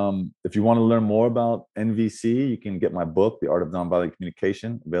 If you want to learn more about NVC, you can get my book, The Art of Nonviolent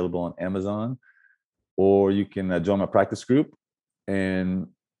Communication, available on Amazon, or you can join my practice group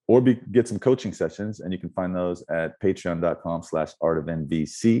get some coaching sessions, and you can find those at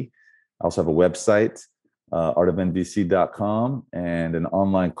patreon.com/artofnvc. I also have a website, artofnvc.com, and an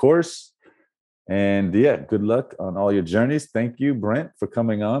online course. And good luck on all your journeys. Thank you, Brent, for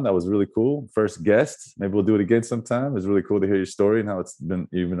coming on. That was really cool. First guest. Maybe we'll do it again sometime. It was really cool to hear your story and how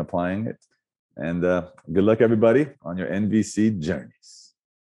you've been applying it. And good luck, everybody, on your NVC journeys.